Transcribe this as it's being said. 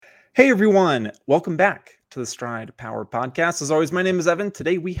Hey everyone, welcome back to the Stride Power Podcast. As always, my name is Evan.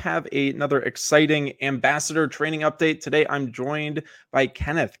 Today we have another exciting ambassador training update. Today I'm joined by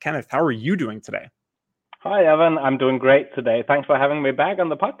Kenneth. Kenneth, how are you doing today? Hi, Evan. I'm doing great today. Thanks for having me back on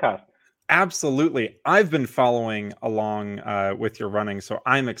the podcast. Absolutely. I've been following along with your running, so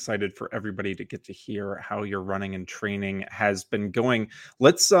I'm excited for everybody to get to hear how your running and training has been going.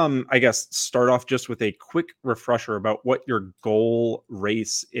 Let's I guess start off just with a quick refresher about what your goal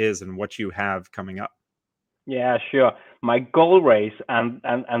race is and what you have coming up. Yeah, sure. My goal race and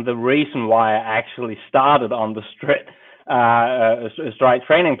the reason why I actually started on the stride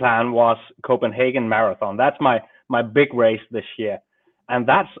training plan was Copenhagen Marathon. That's my big race this year, and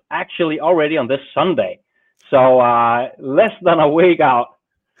that's actually already on this Sunday. So less than a week out.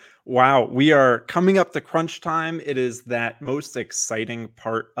 Wow, we are coming up to crunch time. It is that most exciting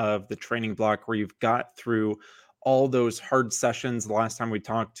part of the training block where you've got through all those hard sessions. The last time we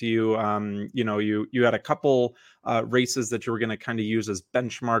talked to you, you had a couple races that you were going to kind of use as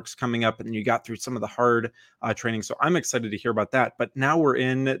benchmarks coming up, and you got through some of the hard training. So I'm excited to hear about that. But now we're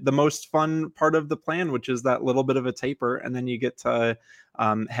in the most fun part of the plan, which is that little bit of a taper, and then you get to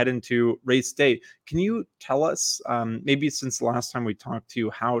head into race day. Can you tell us, maybe since the last time we talked to you,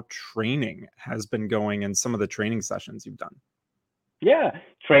 how training has been going and some of the training sessions you've done? Yeah,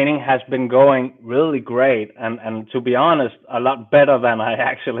 training has been going really great, and to be honest, a lot better than I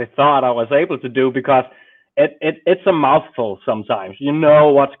actually thought I was able to do because it's a mouthful sometimes. You know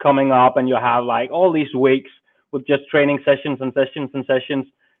what's coming up, and you have like all these weeks with just training sessions and sessions and sessions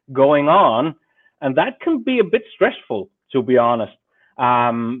going on, and that can be a bit stressful, to be honest.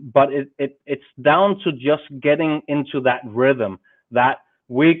 But it's down to just getting into that rhythm, that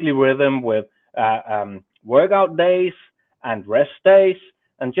weekly rhythm with workout days and rest days,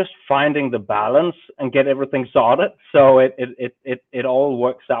 and just finding the balance and get everything sorted so it all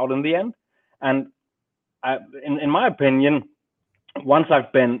works out in the end. And in my opinion, once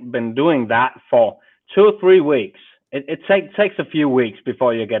I've been doing that for 2 or 3 weeks, takes a few weeks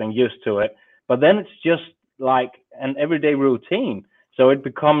before you're getting used to it, but then it's just like an everyday routine. So it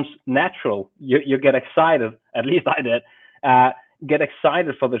becomes natural. You get excited, at least I did, uh, get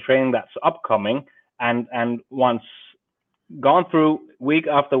excited for the training that's upcoming. And once gone through week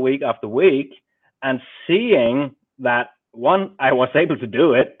after week after week and seeing that, one, I was able to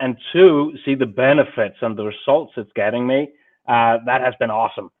do it, and two, see the benefits and the results it's getting me, that has been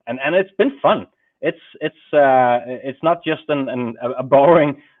awesome. And it's been fun. It's not just a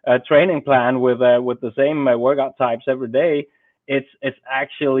boring training plan with the same workout types every day. It's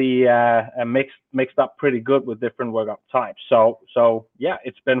actually mixed up pretty good with different workout types. So yeah,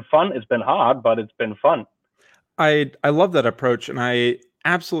 it's been fun. It's been hard, but it's been fun. I love that approach, and I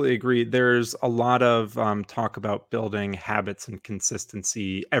absolutely agree. There's a lot of talk about building habits and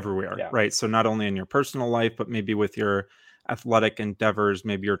consistency everywhere, Yeah. right? So not only in your personal life, but maybe with your athletic endeavors.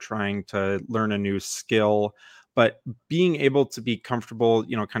 Maybe you're trying to learn a new skill, but being able to be comfortable,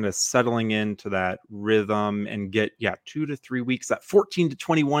 kind of settling into that rhythm and get 2 to 3 weeks, that 14 to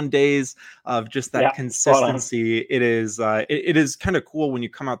 21 days of just that Yeah, spot on. consistency. It is kind of cool when you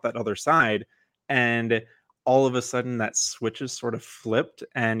come out that other side and all of a sudden that switch is sort of flipped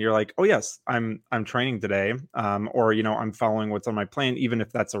and you're like, oh yes, I'm training today, or I'm following what's on my plan, even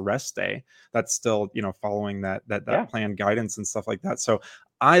if that's a rest day. That's still following that Yeah. plan guidance and stuff like that. So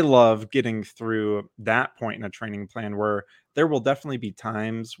I love getting through that point in a training plan where there will definitely be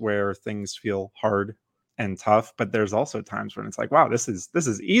times where things feel hard and tough, but there's also times when it's like, wow, this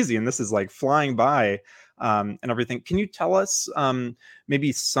is easy and this is like flying by, and everything. Can you tell us,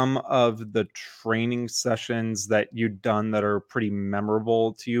 maybe some of the training sessions that you've done that are pretty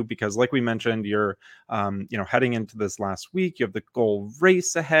memorable to you? Because like we mentioned, you're heading into this last week, you have the goal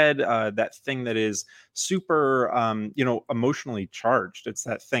race ahead, that thing that is super emotionally charged. It's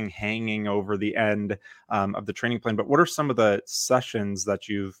that thing hanging over the end of the training plan. But what are some of the sessions that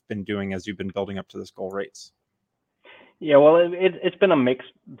you've been doing as you've been building up to this goal race? Yeah, well, it's been a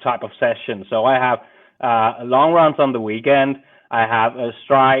mixed type of session. So I have long runs on the weekend. I have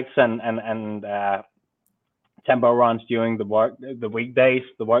strides and tempo runs during the weekdays,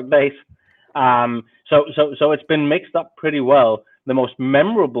 the work days. So it's been mixed up pretty well. The most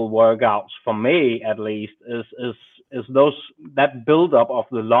memorable workouts for me, at least, is those that build up of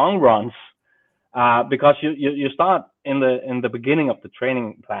the long runs, because you start in the beginning of the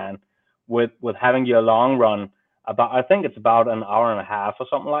training plan with having your long run about, I think it's about an hour and a half or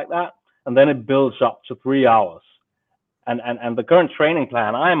something like that, and then it builds up to 3 hours. And the current training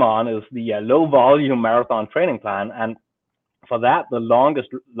plan I'm on is the low volume marathon training plan, and for that the longest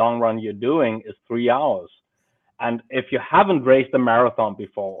long run you're doing is 3 hours. And if you haven't raced a marathon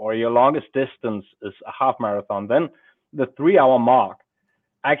before, or your longest distance is a half marathon, then the 3 hour mark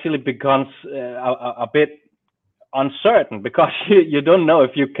actually becomes a bit uncertain, because you don't know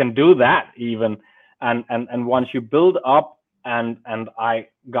if you can do that even. And once you build up, and I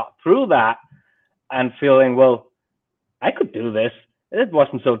got through that and feeling, well, I could do this. It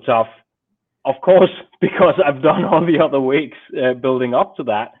wasn't so tough. Of course, because I've done all the other weeks building up to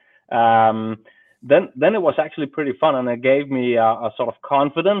that. Then it was actually pretty fun, and it gave me a sort of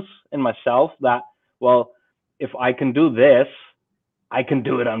confidence in myself that, well, if I can do this, I can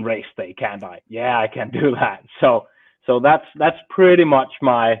do it on race day, can't I? Yeah, I can do that. So that's pretty much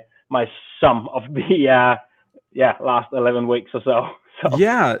my sum of the last 11 weeks or so. So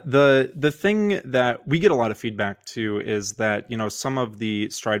Yeah, the thing that we get a lot of feedback to is that, some of the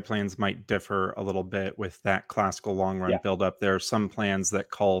stride plans might differ a little bit with that classical long run yeah, buildup. There are some plans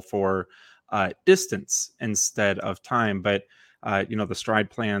that call for distance instead of time, but the stride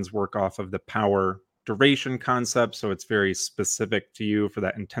plans work off of the power duration concept, so it's very specific to you for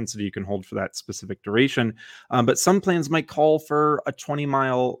that intensity you can hold for that specific duration. But some plans might call for a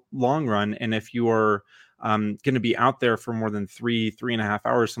 20-mile long run, and if you are going to be out there for more than 3.5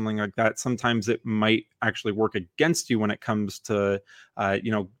 hours, something like that, sometimes it might actually work against you when it comes to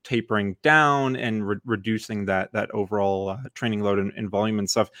tapering down and reducing that overall training load and volume and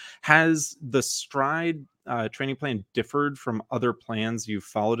stuff. Has the stride training plan differed from other plans you've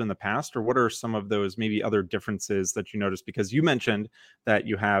followed in the past, or what are some of those maybe other differences that you noticed? Because you mentioned that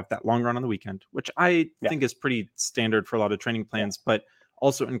you have that long run on the weekend, which I think is pretty standard for a lot of training plans, but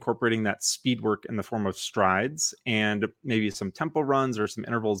also incorporating that speed work in the form of strides and maybe some tempo runs or some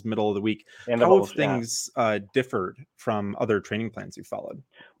intervals middle of the week. How have things differed from other training plans you followed?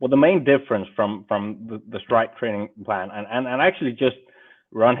 Well, the main difference from the stride training plan and actually just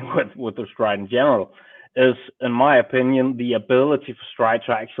running with the stride in general is, in my opinion, the ability for stride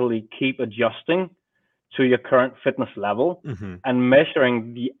to actually keep adjusting to your current fitness level and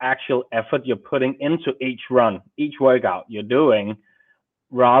measuring the actual effort you're putting into each run, each workout you're doing,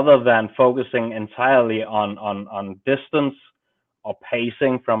 rather than focusing entirely on distance or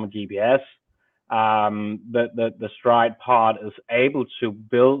pacing from a GPS. The stride part is able to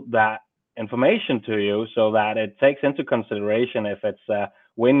build that information to you so that it takes into consideration if it's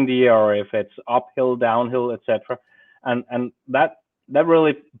windy or if it's uphill, downhill, etc. And that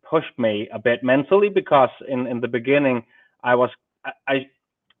really pushed me a bit mentally, because in the beginning I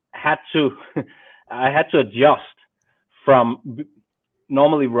had to I had to adjust from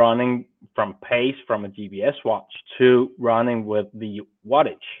normally running from pace from a GPS watch to running with the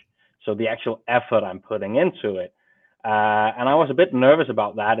wattage, so the actual effort I'm putting into it. And I was a bit nervous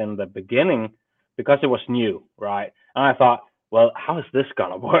about that in the beginning because it was new, right? And I thought, well, how is this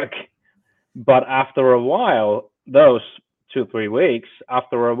gonna work? But after a while, those 2-3 weeks,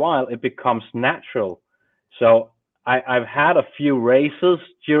 after a while, it becomes natural. So I've had a few races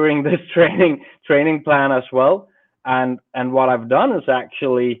during this training plan as well. And what I've done is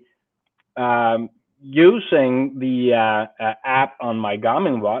actually using the app on my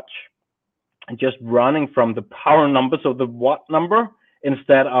Garmin watch and just running from the power numbers of the watt number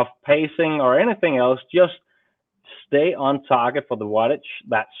instead of pacing or anything else. Just stay on target for the wattage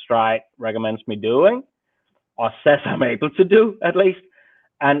that Stride recommends me doing, or says I'm able to do at least,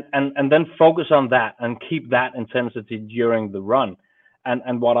 and then focus on that and keep that intensity during the run.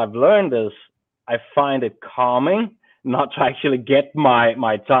 And what I've learned is I find it calming not to actually get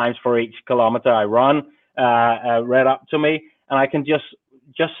my times for each kilometer I run read up to me, and I can just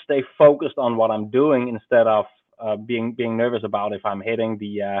stay focused on what I'm doing instead of being nervous about if I'm hitting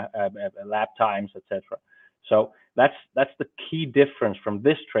the lap times, etc. So that's the key difference from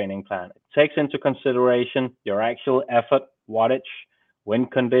this training plan. It takes into consideration your actual effort, wattage,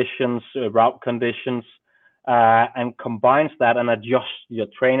 wind conditions, route conditions, and combines that and adjusts your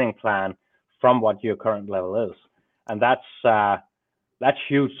training plan from what your current level is. And that's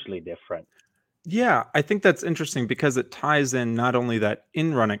hugely different. Yeah, I think that's interesting because it ties in not only that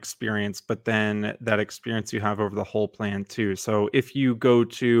in-run experience, but then that experience you have over the whole plan too. So if you go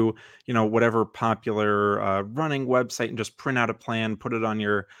to, whatever popular running website and just print out a plan, put it on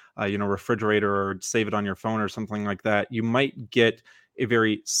your, refrigerator or save it on your phone or something like that, you might get a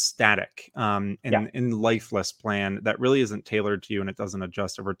very static and lifeless plan that really isn't tailored to you, and it doesn't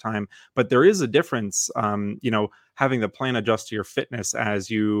adjust over time. But there is a difference, having the plan adjust to your fitness as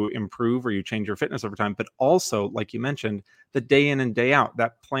you improve or you change your fitness over time. But also, like you mentioned, the day in and day out,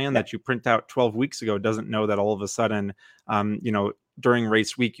 that plan that you print out 12 weeks ago doesn't know that all of a sudden, during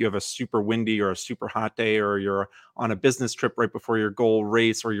race week you have a super windy or a super hot day, or you're on a business trip right before your goal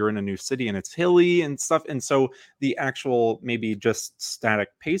race, or you're in a new city and it's hilly and stuff. And so the actual maybe just static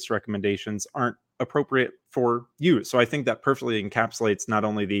pace recommendations aren't appropriate for you. So I think that perfectly encapsulates not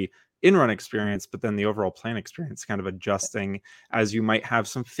only the in-run experience, but then the overall plan experience, kind of adjusting as you might have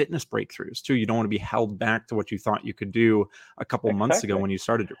some fitness breakthroughs too. You don't want to be held back to what you thought you could do a couple months ago when you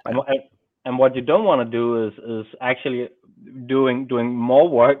started your plan. And what you don't want to do is actually doing more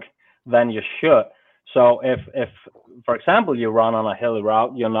work than you should. So if for example you run on a hilly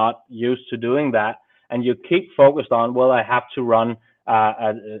route, you're not used to doing that, and you keep focused on, well, I have to run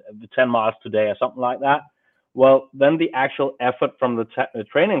 10 miles today or something like that. Well, then the actual effort from the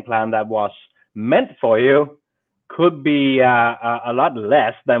training plan that was meant for you could be a lot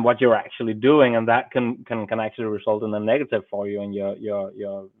less than what you're actually doing, and that can actually result in a negative for you in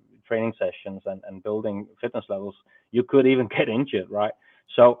your training sessions and building fitness levels. You could even get injured, right?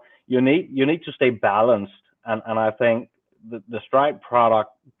 So you need to stay balanced, and I think the Stride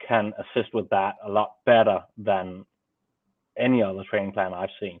product can assist with that a lot better than any other training plan I've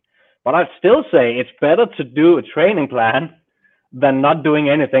seen. But I'd still say it's better to do a training plan than not doing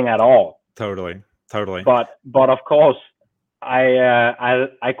anything at all. Totally. But of course,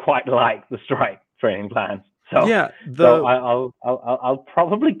 I quite like the Stride training plans. So yeah, so I'll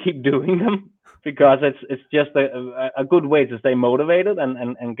probably keep doing them, because it's just a good way to stay motivated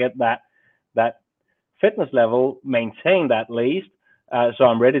and get that fitness level maintained at least. So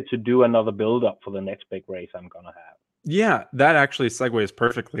I'm ready to do another build up for the next big race I'm gonna have. Yeah, that actually segues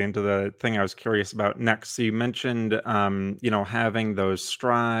perfectly into the thing I was curious about next. So you mentioned, having those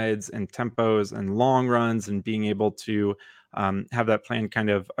strides and tempos and long runs, and being able to have that plan kind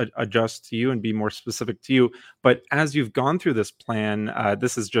of adjust to you and be more specific to you. But as you've gone through this plan,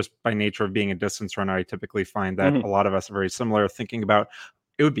 this is just by nature of being a distance runner. I typically find that a lot of us are very similar, thinking about,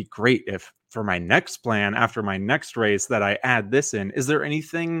 it would be great if for my next plan, after my next race, that I add this in. Is there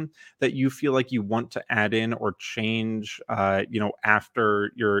anything that you feel like you want to add in or change,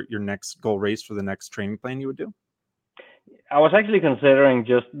 after your next goal race for the next training plan you would do? I was actually considering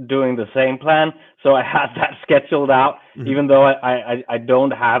just doing the same plan. So I had that scheduled out, even though I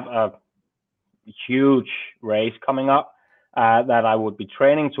don't have a huge race coming up that I would be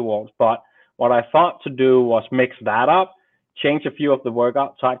training towards. But what I thought to do was mix that up, change a few of the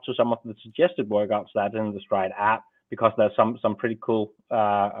workout types to some of the suggested workouts that's in the Stride app, because there's some pretty cool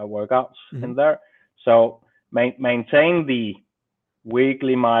workouts in there. So maintain the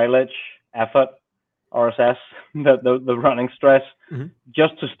weekly mileage effort, RSS, the running stress,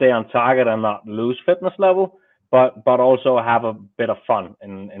 just to stay on target and not lose fitness level, but also have a bit of fun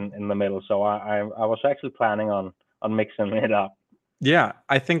in the middle. So I was actually planning on mixing it up. Yeah,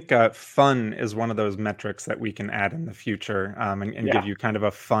 I think fun is one of those metrics that we can add in the future, and give you kind of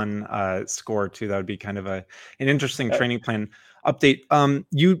a fun score too. That would be kind of an interesting training plan update.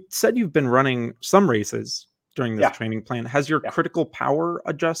 You said you've been running some races during this training plan. Has your critical power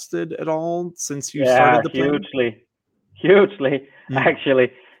adjusted at all since you started the plan? Hugely,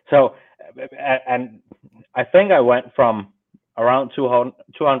 actually. So, and I think I went from around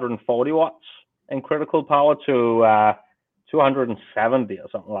 240 watts in critical power to 270 or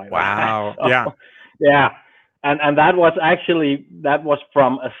something like that. Wow. So, yeah. And that was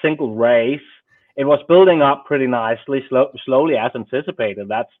from a single race. It was building up pretty nicely, slowly as anticipated.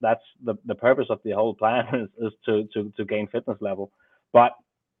 That's the purpose of the whole plan is to gain fitness level. But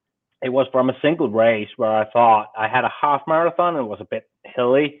it was from a single race where I thought I had a half marathon and it was a bit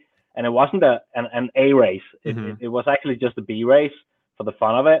hilly, and it wasn't an A race. It was actually just a B race for the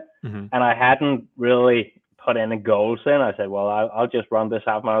fun of it. And I hadn't really put any goals in. I said, well, I'll just run this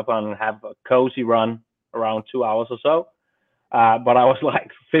half marathon and have a cozy run around 2 hours or so. But I was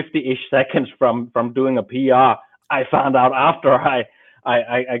like 50-ish seconds from doing a PR. I found out after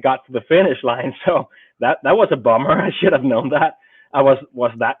I got to the finish line. So that was a bummer. I should have known that. I was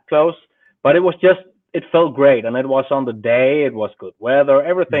that close, but it felt great. And it was on the day, it was good weather.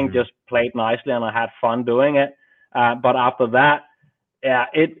 Everything just played nicely and I had fun doing it. But after that,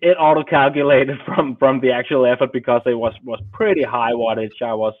 it auto-calculated from the actual effort, because it was pretty high wattage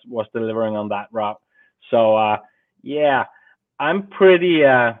I was delivering on that route. So I'm pretty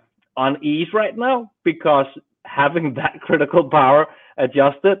on ease right now, because having that critical power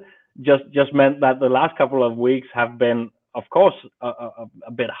adjusted just meant that the last couple of weeks have been, of course,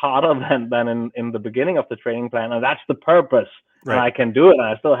 a bit harder than in the beginning of the training plan, and that's the purpose. Right. And I can do it, and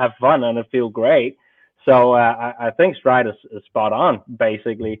I still have fun, and it feels great. So I think Stride is spot on,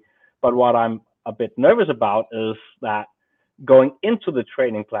 basically. But what I'm a bit nervous about is that going into the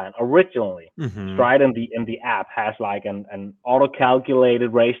training plan originally, Mm-hmm. Stride in the app has like an auto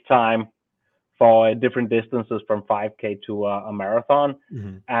calculated race time for different distances from 5K to a marathon.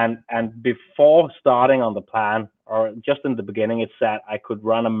 Mm-hmm. And before starting on the plan, or just in the beginning, it said I could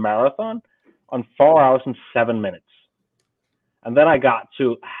run a marathon on 4 hours and 7 minutes. And then I got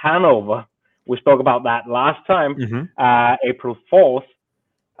to Hanover. We spoke about that last time, Mm-hmm. April 4th.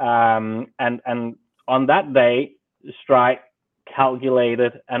 And on that day, Stride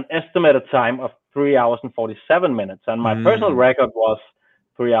calculated an estimated time of 3 hours and 47 minutes. And my personal Mm. record was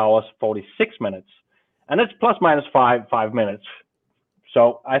 3 hours, 46 minutes. And it's plus minus five minutes.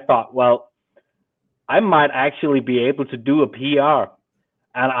 So I thought, well, I might actually be able to do a PR.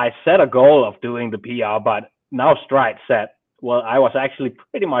 And I set a goal of doing the PR, but now Stride said, well, I was actually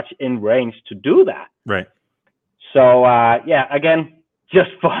pretty much in range to do that. Right. So yeah, again,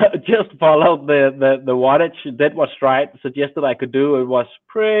 just followed the wattage, did what Stride suggested I could do. It was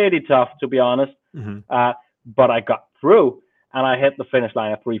pretty tough, to be honest, Mm-hmm. but I got through and I hit the finish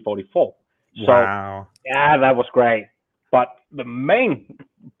line at 3:44. So Wow. yeah, that was great. But the main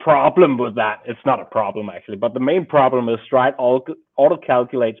problem with that, it's not a problem actually, but the main problem is Stride auto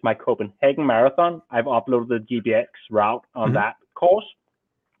calculates my Copenhagen Marathon. I've uploaded the GPX route on Mm-hmm. that course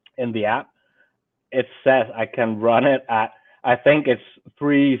in the app. It says I can run it at, I think it's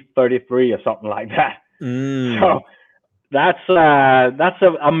 3:33 or something like that. Mm. So that's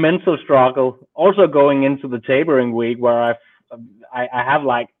a mental struggle. Also going into the tapering week where I have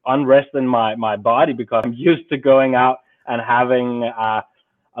like unrest in my body because I'm used to going out and having a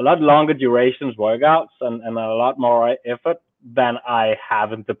lot longer durations workouts and a lot more effort than I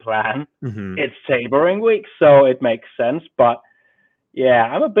have in the plan. Mm-hmm. It's tapering week, so it makes sense. But yeah,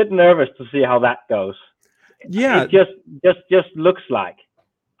 I'm a bit nervous to see how that goes. Yeah. It just looks like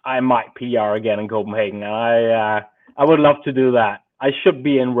I might PR again in Copenhagen, and I would love to do that. I should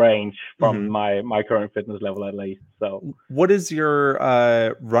be in range from Mm-hmm. my current fitness level at least. So What is your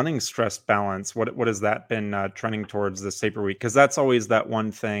running stress balance? What has that been trending towards this taper week? Because that's always that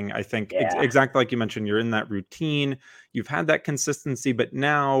one thing. I think yeah, exactly like you mentioned, you're in that routine. You've had that consistency, but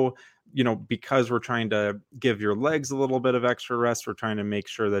now, because we're trying to give your legs a little bit of extra rest, we're trying to make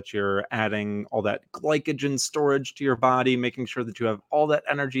sure that you're adding all that glycogen storage to your body, making sure that you have all that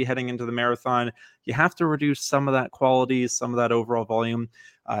energy heading into the marathon. You have to reduce some of that quality, some of that overall volume.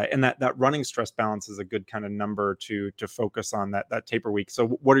 And that running stress balance is a good kind of number to focus on that taper week. So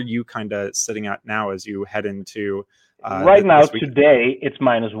what are you kind of sitting at now as you head into right now this week? today it's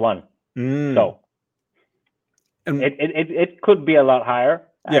 -1. Mm. So And it could be a lot higher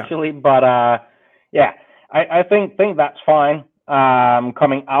yeah, actually, but yeah, I think that's fine.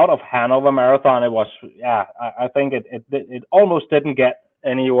 Coming out of Hanover Marathon, it was I think it almost didn't get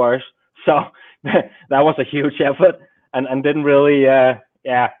any worse. So that was a huge effort and didn't really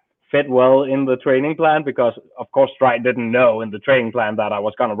fit well in the training plan because of course Stride didn't know in the training plan that I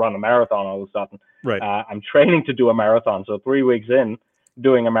was going to run a marathon all of a sudden. right. I'm training to do a marathon, so 3 weeks in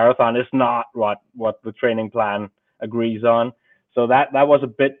doing a marathon is not what the training plan agrees on. So that was a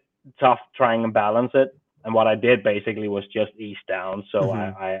bit tough trying to balance it. And what I did basically was just ease down. So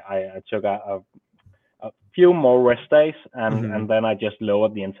Mhm. I took a few more rest days Mhm. and then I just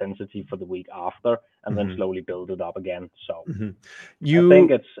lowered the intensity for the week after and then Mhm. slowly build it up again. So Mhm. I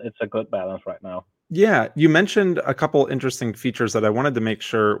think You it's a good balance right now. Yeah, you mentioned a couple interesting features that I wanted to make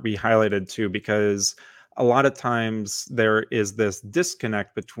sure we highlighted too, because a lot of times there is this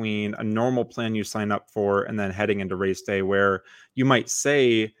disconnect between a normal plan you sign up for and then heading into race day, where you might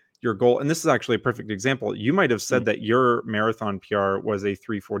say your goal, and this is actually a perfect example. You might have said Mm. that your marathon PR was a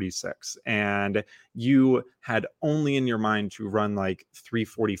 3:46, and you had only in your mind to run like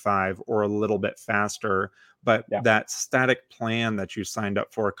 3:45 or a little bit faster. But Yeah. that static plan that you signed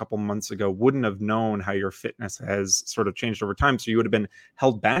up for a couple months ago wouldn't have known how your fitness has sort of changed over time. So you would have been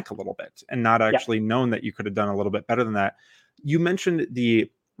held back a little bit and not Yeah. actually known that you could have done a little bit better than that. You mentioned the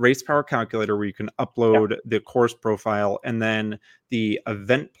race power calculator where you can Yeah. upload the course profile, and then the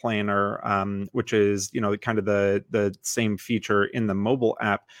event planner, which is kind of the same feature in the mobile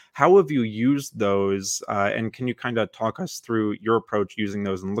app. How have you used those, and can you kind of talk us through your approach using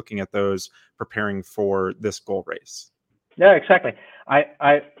those and looking at those preparing for this goal race? Yeah, exactly.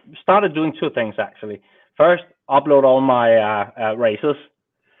 I started doing two things actually. First, upload all my races,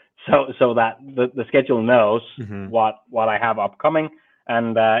 so that the schedule knows Mm-hmm. what I have upcoming,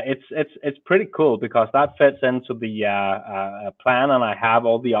 and it's pretty cool because that fits into the plan, and I have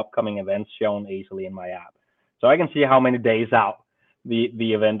all the upcoming events shown easily in my app, so I can see how many days out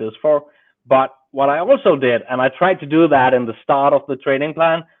the event is for. But what I also did, and I tried to do that in the start of the training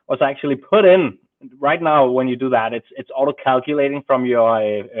plan, was actually put in right now when you do that, it's auto calculating from your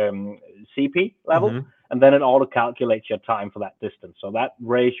CP level, Mhm. and then it auto calculates your time for that distance. So that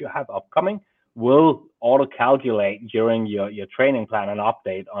race you have upcoming will auto calculate during your training plan and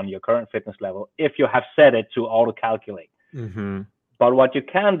update on your current fitness level if you have set it to auto calculate. Mhm. But what you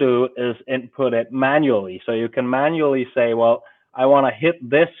can do is input it manually. So you can manually say, well, I want to hit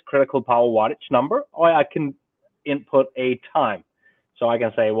this critical power wattage number, or I can input a time. So I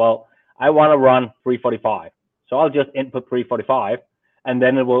can say, well, I want to run 345. So I'll just input 345, and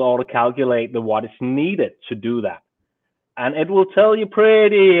then it will auto calculate the wattage needed to do that. And it will tell you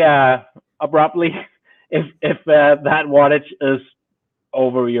pretty abruptly if that wattage is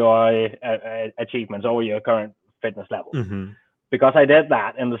over your achievements, over your current fitness level. Mhm. Because I did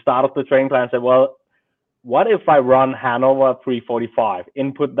that in the start of the training plan. I said, well, what if I run Hanover 345?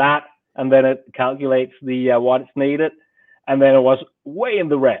 Input that, and then it calculates the what is needed, and then it was way in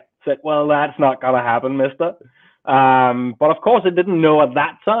the red. Said, well, that's not gonna happen, Mister. But of course, I didn't know at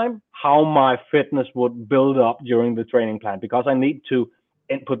that time how my fitness would build up during the training plan because I need to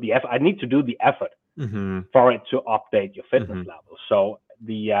input the effort. I need to do the effort Mhm. for it to update your fitness Mhm. level. So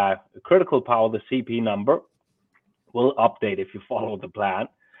the critical power, the CP number, will update if you follow the plan,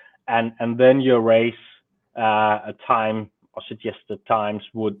 and then your race a time or suggested times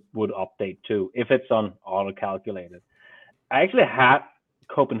would update too if it's on auto calculated. I actually had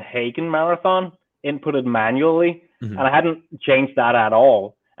Copenhagen Marathon inputted manually, Mhm. and I hadn't changed that at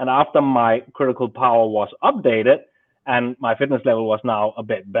all. And after my critical power was updated and my fitness level was now a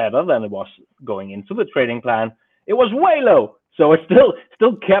bit better than it was going into the training plan, it was way low. So it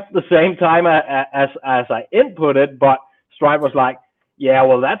still kept the same time as I inputted, but Stride was like, yeah,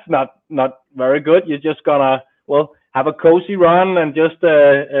 well, that's not very good. You're just gonna have a cozy run and just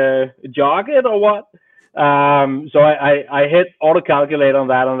jog it or what? So I hit auto calculate on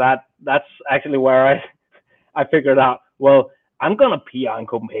that, and that's actually where I figured out, well, I'm gonna PR in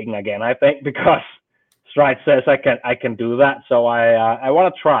Copenhagen again, I think, because Stride says I can do that. So I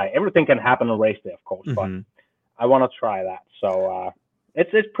want to try. Everything can happen on race day, of course, but Mhm. I want to try that. So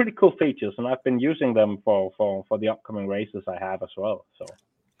it's pretty cool features, and I've been using them for the upcoming races I have as well. So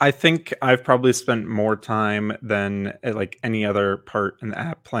I think I've probably spent more time than like any other part in the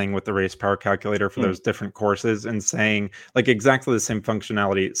app playing with the race power calculator for hmm, those different courses and saying like exactly the same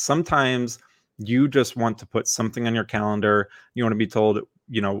functionality. Sometimes you just want to put something on your calendar. You want to be told,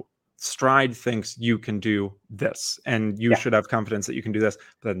 Stride thinks you can do this and you yeah, should have confidence that you can do this.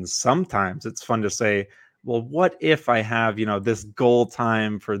 But then sometimes it's fun to say, well, what if I have, this goal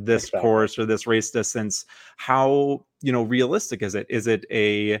time for this exactly. course or this race distance? How, realistic is it? Is it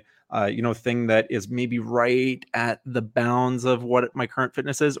a, thing that is maybe right at the bounds of what my current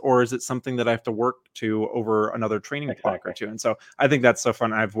fitness is, or is it something that I have to work to over another training block or Exactly. two? And so I think that's so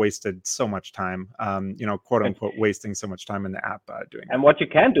fun. I've wasted so much time, quote And unquote, wasting so much time in the app doing that. what you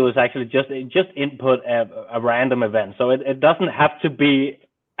can do is actually just input a random event. So it doesn't have to be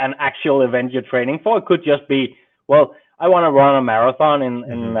an actual event you're training for. It could just be, well, I want to run a marathon in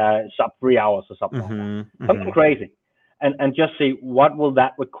Hmm. sub 3 hours or something like that. Hmm. Something Hmm. crazy. And just see what will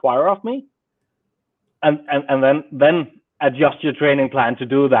that require of me, and then adjust your training plan to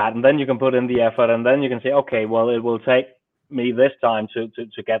do that, and then you can put in the effort, and then you can say, okay, well, it will take me this time to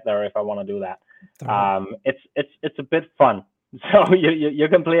get there if I want to do that. Totally. It's a bit fun, so you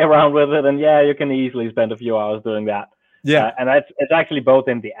can play around with it, and yeah, you can easily spend a few hours doing that. Yeah. And it's actually both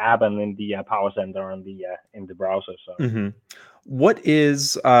in the app and in the Power Center and the in the browser. So Hmm. What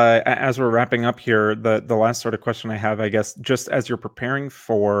is as we're wrapping up here, the last sort of question I have, I guess, just as you're preparing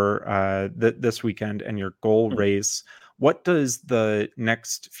for this weekend and your goal hmm. race, what does the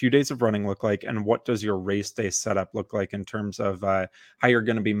next few days of running look like, and what does your race day setup look like in terms of how you're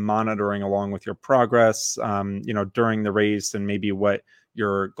going to be monitoring along with your progress, during the race, and maybe what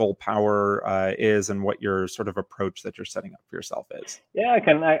your goal power is, and what your sort of approach that you're setting up for yourself is? Yeah, I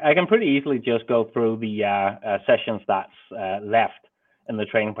can pretty easily just go through the sessions that's left in the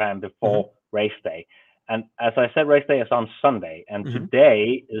training plan Hmm. before race day. And as I said, race day is on Sunday, and Hmm.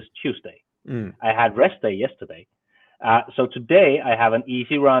 today is Tuesday. Mm. I had rest day yesterday. So today I have an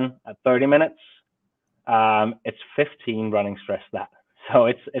easy run at 30 minutes. It's 15 running stress that. So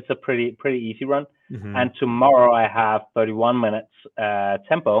it's a pretty easy run. Hmm. And tomorrow I have 31 minutes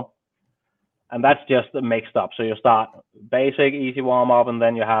tempo, and that's just mixed up. So you start basic, easy warm up, and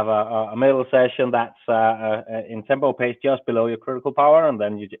then you have a middle session that's in tempo pace just below your critical power, and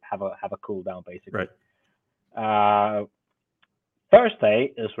then you have a cool down basically. Right. Uh,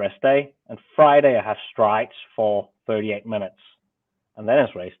 Thursday is rest day, and Friday I have strides for 38 minutes, and then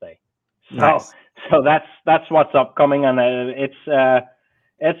it's race day. So Nice. that's what's upcoming, and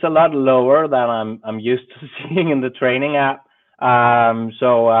it's a lot lower than I'm used to seeing in the training app.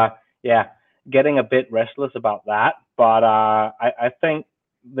 Yeah, getting a bit restless about that. But I think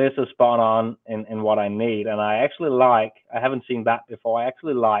this is spot on in what I need, and I actually like. I haven't seen that before. I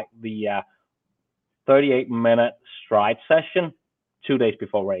actually like the 38-minute stride session 2 days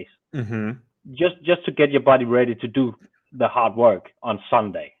before race. Mm-hmm. Just to get your body ready to do the hard work on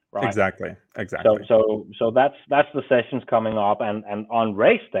Sunday, right? Exactly. So that's the sessions coming up, and on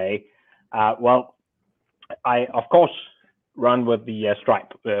race day, well, I of course run with the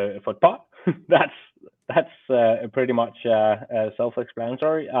Stripe footpod. that's pretty much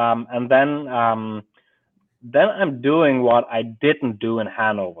self-explanatory. And then I'm doing what I didn't do in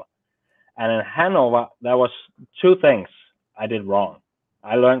Hanover. And in Hanover, there was two things I did wrong.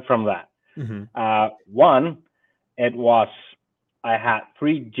 I learned from that. Mm-hmm. One, it was I had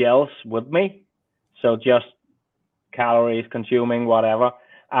 3 gels with me, so just calories consuming, whatever.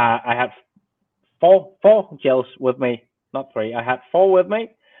 I had four gels with me, not 3. I had 4 with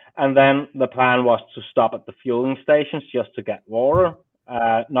me, and then the plan was to stop at the fueling stations just to get water.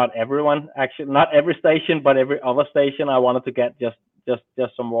 Not everyone, actually, not every station, but every other station. I wanted to get just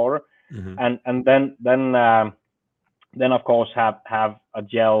some water, Mm-hmm. and then of course have a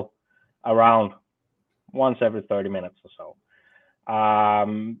gel around once every 30 minutes or so.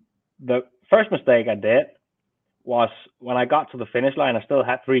 The first mistake I did was when I got to the finish line, I still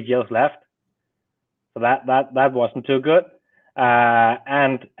had 3 gels left, so that wasn't too good.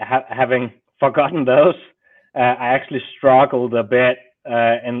 And having forgotten those, I actually struggled a bit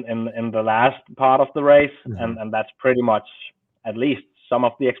in the last part of the race, Mm-hmm. and that's pretty much at least some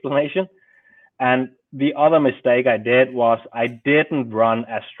of the explanation. And the other mistake I did was I didn't run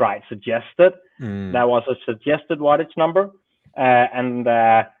as Stride suggested. Mm. That was a suggested wattage number, and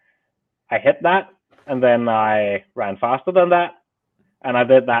I hit that, and then I ran faster than that, and I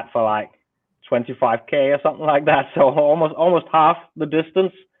did that for like 25K or something like that, so almost half the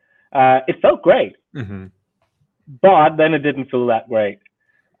distance. It felt great, Mm-hmm. but then it didn't feel that great.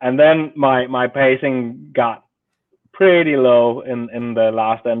 And then my pacing got pretty low in the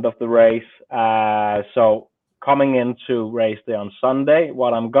last end of the race. So coming into race day on Sunday,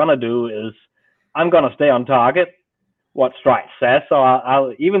 what I'm gonna do is I'm gonna stay on target, what Stride says. So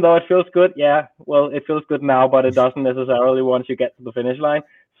I'll even though it feels good, yeah, well it feels good now, but it doesn't necessarily once you get to the finish line.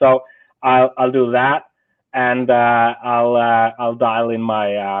 So I'll do that, and I'll dial in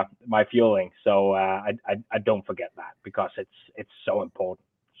my fueling, so I don't forget that, because it's so important.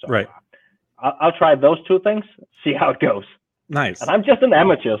 So Right. I'll try those 2 things, see how it goes. Nice. And I'm just an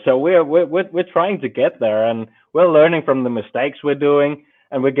amateur, so we're trying to get there, and we're learning from the mistakes we're doing,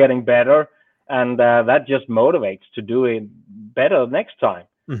 and we're getting better, and that just motivates to do it better next time,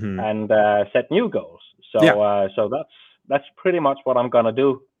 Mm-hmm. and set new goals. So Yeah. so that's pretty much what I'm gonna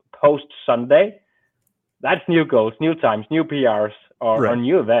do post Sunday. That's new goals, new times, new PRs, or Right.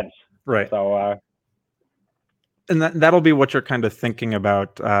 new events. Right. So And that'll be what you're kind of thinking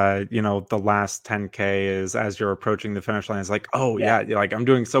about, the last 10K is as you're approaching the finish line. It's like, oh yeah, yeah, like I'm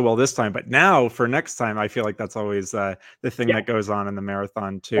doing so well this time, but now for next time, I feel like that's always the thing yeah, that goes on in the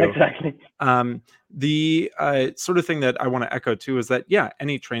marathon too. exactly. The sort of thing that I want to echo too is that, yeah,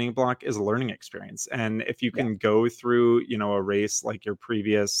 any training block is a learning experience. And if you Yeah, can go through, a race like your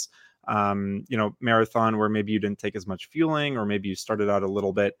previous, marathon where maybe you didn't take as much fueling, or maybe you started out a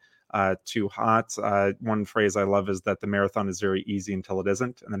little bit too hot. One phrase I love is that the marathon is very easy until it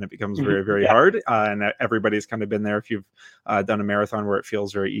isn't, and then it becomes very, very yeah, hard. And everybody's kind of been there if you've done a marathon where it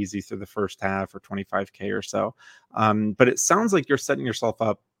feels very easy through the first half or 25K or so. But it sounds like you're setting yourself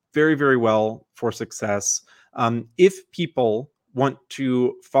up very, very well for success. If people want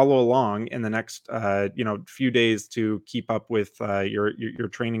to follow along in the next few days to keep up with your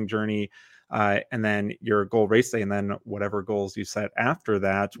training journey, and then your goal race day, and then whatever goals you set after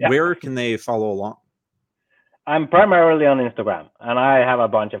that, yeah. where can they follow along? I'm primarily on Instagram, and I have a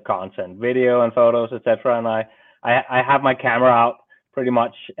bunch of content, video and photos, etc. And I have my camera out pretty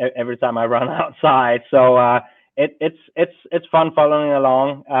much every time I run outside. So it's fun following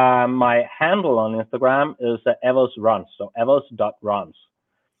along. My handle on Instagram is Evels Runs, so evels.runs.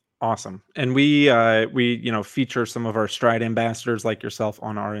 Awesome. And we feature some of our Stride ambassadors like yourself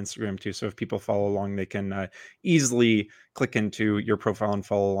on our Instagram too. So if people follow along, they can easily click into your profile and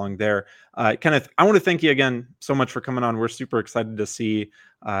follow along there. Kenneth, I want to thank you again so much for coming on. We're super excited to see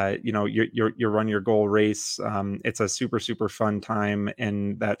your run your goal race. It's a super, super fun time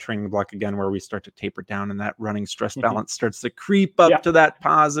in that training block again, where we start to taper down and that running stress balance starts to creep up Yeah, to that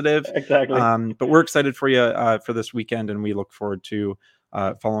positive. exactly. But we're excited for you for this weekend, and we look forward to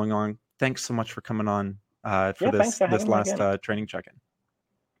following on. Thanks so much for coming on for Yeah, thanks this for having me last again. training check-in.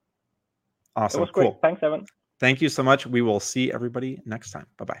 It Awesome. was great. Cool. Thanks, Evan. Thank you so much. We will see everybody next time.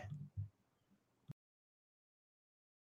 Bye-bye.